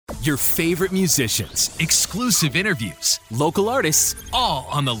Your favorite musicians, exclusive interviews, local artists, all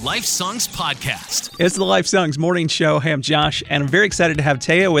on the LifeSongs podcast. It's the LifeSongs morning show. Hey, I'm Josh, and I'm very excited to have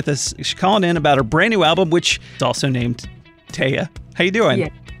TAYA with us. She's calling in about her brand new album, which is also named TAYA. How you doing? Yeah.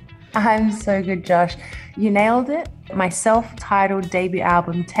 I'm so good, Josh. You nailed it. My self-titled debut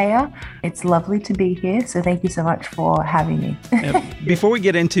album, TAYA. It's lovely to be here, so thank you so much for having me. Before we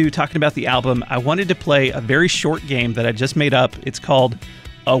get into talking about the album, I wanted to play a very short game that I just made up. It's called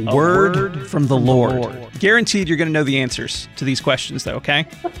A Word from the Lord. Guaranteed you're going to know the answers to these questions, though, okay?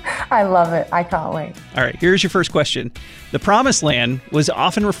 I love it. I can't wait. All right, here's your first question. The Promised Land was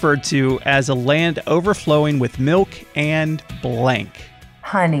often referred to as a land overflowing with milk and blank.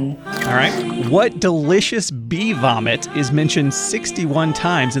 Honey. All right. What delicious bee vomit is mentioned 61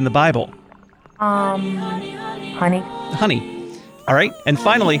 times in the Bible? Honey. Honey. All right. And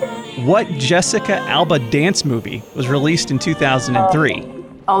finally, what Jessica Alba dance movie was released in 2003?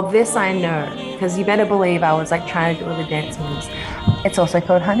 Oh, this I know, because you better believe I was trying to do all the dance moves. It's also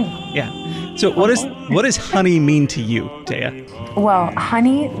called Honey. Yeah. So what does honey mean to you, TAYA? Well,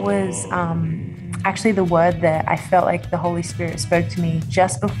 honey was actually the word that I felt like the Holy Spirit spoke to me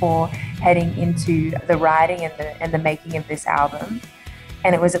just before heading into the writing and the making of this album.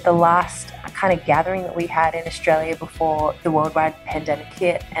 And it was at the last kind of gathering that we had in Australia before the worldwide pandemic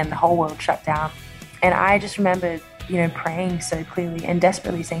hit and the whole world shut down. And I just remembered, praying so clearly and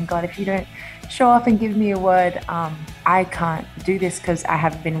desperately saying, God, if you don't show up and give me a word, I can't do this because I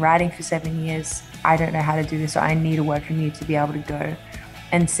have been writing for 7 years. I don't know how to do this, so I need a word from you to be able to go.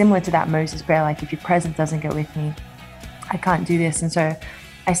 And similar to that Moses prayer, if your presence doesn't go with me, I can't do this. And so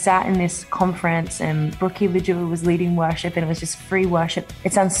I sat in this conference and Brookie Lidgett was leading worship and it was just free worship.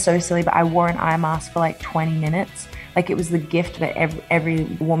 It sounds so silly, but I wore an eye mask for 20 minutes. It was the gift that every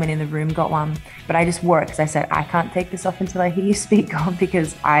woman in the room got one. But I just wore it because I said, I can't take this off until I hear you speak, God,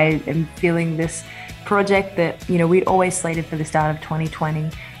 because I am feeling this project that, we'd always slated for the start of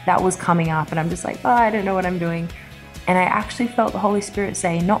 2020. That was coming up and I'm just I don't know what I'm doing. And I actually felt the Holy Spirit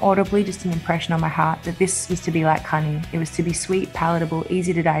say, not audibly, just an impression on my heart, that this was to be like honey. It was to be sweet, palatable,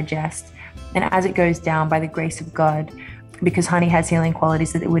 easy to digest. And as it goes down by the grace of God, because honey has healing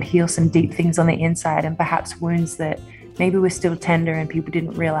qualities, that it would heal some deep things on the inside and perhaps wounds that maybe were still tender and people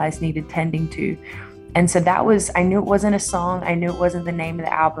didn't realize needed tending to. And so I knew it wasn't a song. I knew it wasn't the name of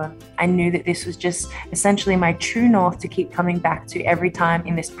the album. I knew that this was just essentially my true north to keep coming back to every time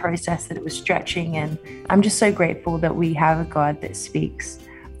in this process that it was stretching. And I'm just so grateful that we have a God that speaks,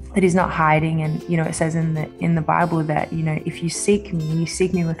 that he's not hiding. And, it says in the Bible that, if you seek me and you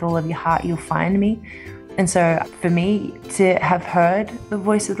seek me with all of your heart, you'll find me. And so for me to have heard the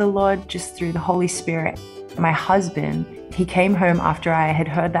voice of the Lord just through the Holy Spirit, my husband, he came home after I had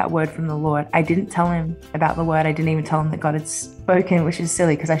heard that word from the Lord. I didn't tell him about the word. I didn't even tell him that God had spoken, which is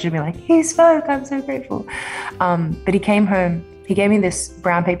silly because I should be he spoke. I'm so grateful. But he came home. He gave me this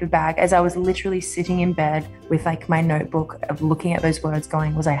brown paper bag as I was literally sitting in bed with my notebook of looking at those words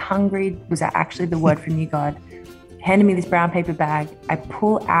going, was I hungry? Was that actually the word from you, God? Handed me this brown paper bag. I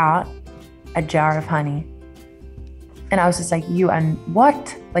pull out a jar of honey. And I was just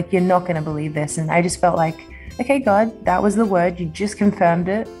what? You're not going to believe this. And I just felt okay, God, that was the word. You just confirmed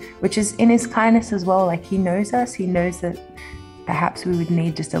it, which is in his kindness as well. He knows us. He knows that perhaps we would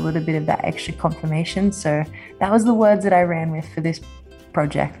need just a little bit of that extra confirmation. So that was the words that I ran with for this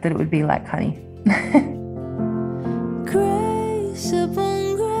project, that it would be like honey. Grace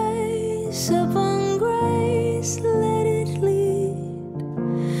upon grace upon grace, let it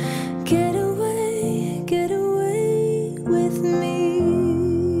lead. Get away with me.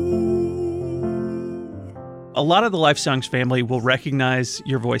 A lot of the LifeSongs family will recognize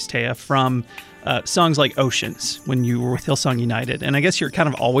your voice, TAYA, from songs like Oceans when you were with Hillsong United. And I guess you're kind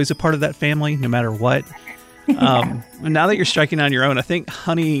of always a part of that family, no matter what. Yeah. Now that you're striking on your own, I think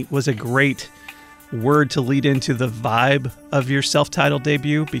honey was a great word to lead into the vibe of your self-titled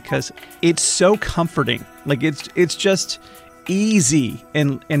debut because it's so comforting. It's just easy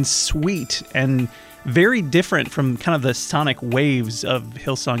and sweet and very different from kind of the sonic waves of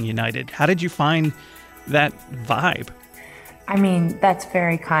Hillsong United. How did you find that vibe? I mean, that's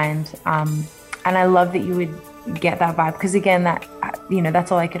very kind. And I love that you would get that vibe because again,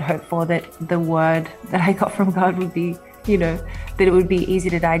 that's all I could hope for, that the word that I got from God would be, that it would be easy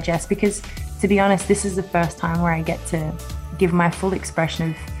to digest because to be honest, this is the first time where I get to give my full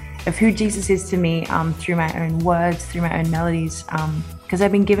expression of who Jesus is to me through my own words, through my own melodies, because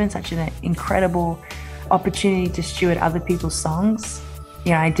I've been given such an incredible opportunity to steward other people's songs.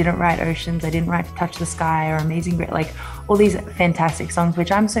 I didn't write Oceans, I didn't write To Touch the Sky or Amazing Grace, all these fantastic songs,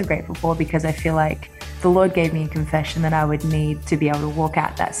 which I'm so grateful for because I feel like the Lord gave me a confession that I would need to be able to walk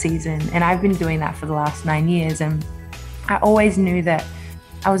out that season. And I've been doing that for the last 9 years. And I always knew that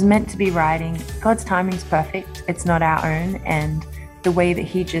I was meant to be writing. God's timing is perfect. It's not our own. And the way that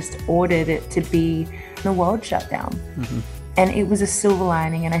he just ordered it to be, the world shut down. Mm-hmm. And it was a silver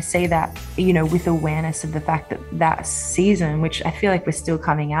lining. And I say that, with awareness of the fact that that season, which I feel like we're still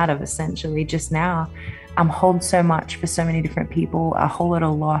coming out of essentially just now, holds so much for so many different people, a whole lot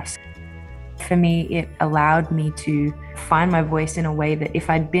of loss. For me, it allowed me to find my voice in a way that if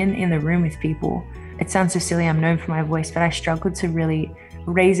I'd been in the room with people, it sounds so silly, I'm known for my voice, but I struggled to really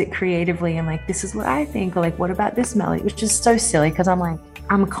raise it creatively and like, this is what I think, or like, what about this melody? Which is so silly because I'm like,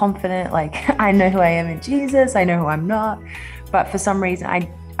 I'm confident, like I know who I am in Jesus, I know who I'm not. But for some reason, I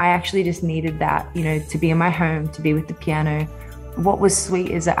actually just needed that, to be in my home, to be with the piano. What was sweet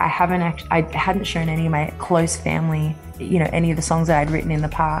is that I hadn't shown any of my close family, any of the songs that I'd written in the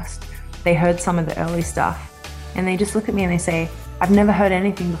past. They heard some of the early stuff and they just look at me and they say, I've never heard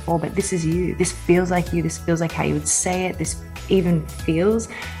anything before, but this is you. This feels like you. This feels like how you would say it. This even feels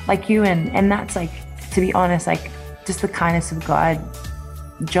like you. And that's like, to be honest, like just the kindness of God.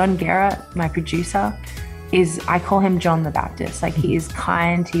 John Garrett, my producer, I call him John the Baptist. Like he is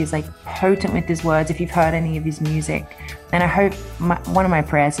kind, he is like potent with his words if you've heard any of his music. And I hope one of my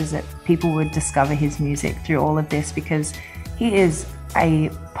prayers is that people would discover his music through all of this because he is a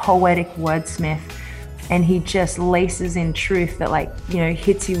poetic wordsmith and he just laces in truth that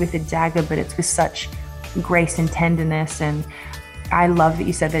hits you with a dagger, but it's with such grace and tenderness. And I love that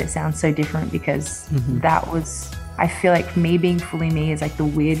you said that it sounds so different because that was, I feel like me being fully me is like the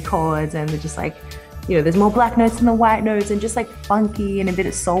weird chords and they're just like, there's more black notes than the white notes and just like funky and a bit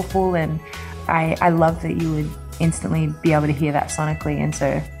of soulful. And I love that you would instantly be able to hear that sonically. And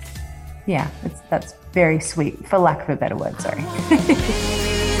so, yeah, that's very sweet, for lack of a better word, sorry.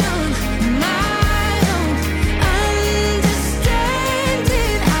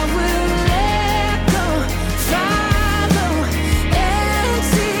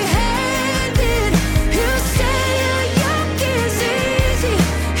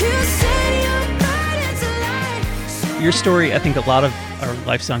 Your story, I think a lot of our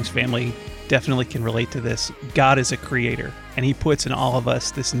LifeSongs family definitely can relate to this. God is a creator, and he puts in all of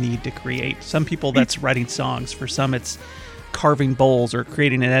us this need to create. Some people that's writing songs. For some, it's carving bowls or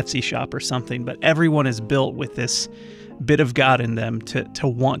creating an Etsy shop or something. But everyone is built with this bit of God in them to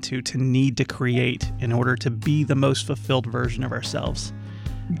want to need to create in order to be the most fulfilled version of ourselves.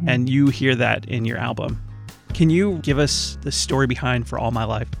 Mm-hmm. And you hear that in your album. Can you give us the story behind For All My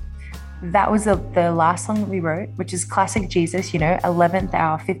Life? That was the last song that we wrote, which is classic Jesus, 11th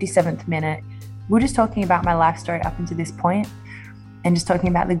hour, 57th minute. We're just talking about my life story up until this point and just talking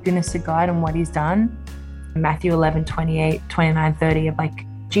about the goodness of God and what he's done. Matthew 11, 28, 29, 30 of like,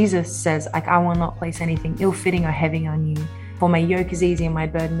 Jesus says, like, I will not place anything ill-fitting or heavy on you. For my yoke is easy and my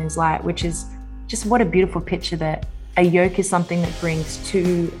burden is light, which is just what a beautiful picture that a yoke is something that brings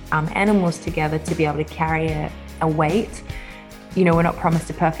two animals together to be able to carry a weight. We're not promised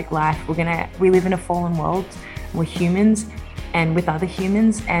a perfect life. We live in a fallen world. We're humans and with other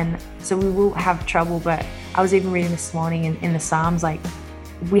humans. And so we will have trouble. But I was even reading this morning in the Psalms, like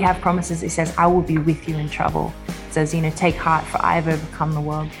we have promises. It says, I will be with you in trouble. It says, take heart for I have overcome the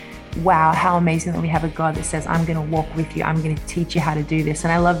world. Wow, how amazing that we have a God that says, I'm going to walk with you. I'm going to teach you how to do this.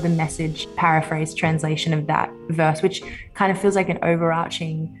 And I love the Message paraphrase translation of that verse, which kind of feels like an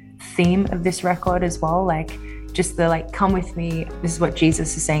overarching theme of this record as well. Like, just the come with me. This is what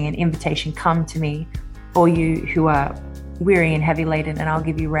Jesus is saying, an invitation, come to me, all you who are weary and heavy laden, and I'll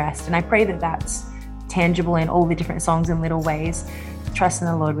give you rest. And I pray that that's tangible in all the different songs in little ways. Trust in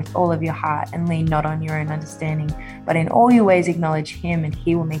the Lord with all of your heart and lean not on your own understanding, but in all your ways acknowledge him and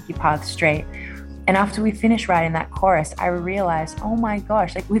he will make your path straight. And after we finished writing that chorus, I realized, oh my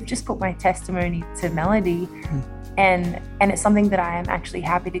gosh, we've just put my testimony to melody. And it's something that I am actually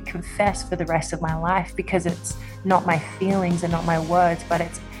happy to confess for the rest of my life, because it's not my feelings and not my words, but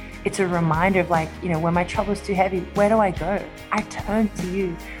it's a reminder of when my trouble is too heavy, where do I go? I turn to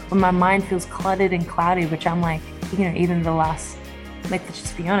you. When my mind feels cluttered and cloudy, which I'm even the last, let's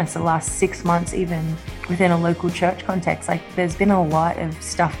just be honest, the last 6 months, even within a local church context, there's been a lot of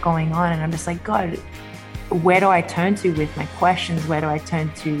stuff going on. And I'm just like, God, where do I turn to with my questions? Where do I turn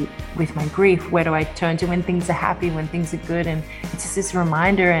to with my grief? Where do I turn to when things are happy, when things are good? And it's just this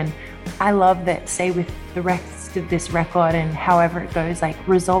reminder. And I love that, say, with the rest of this record and however it goes,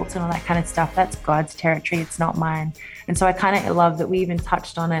 results and all that kind of stuff, that's God's territory. It's not mine. And so I kind of love that we even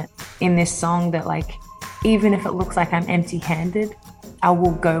touched on it in this song, that even if it looks like I'm empty-handed, I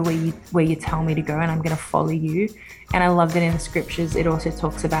will go where you tell me to go, and I'm going to follow you. And I love that in the scriptures, it also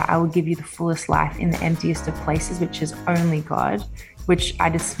talks about, I will give you the fullest life in the emptiest of places, which is only God, which I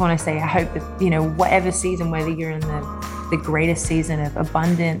just want to say, I hope that, whatever season, whether you're in the greatest season of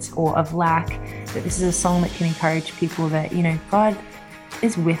abundance or of lack, that this is a song that can encourage people that, God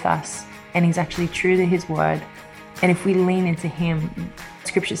is with us and he's actually true to his word. And if we lean into him,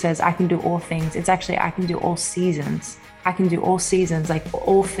 scripture says, I can do all things. It's actually, I can do all seasons. I can do all seasons, like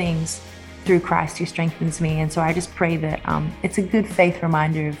all things through Christ who strengthens me. And so I just pray that it's a good faith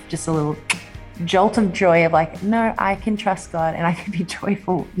reminder of just a little jolt of joy of like, no, I can trust God and I can be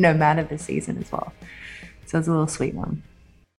joyful no matter the season as well. So it's a little sweet one.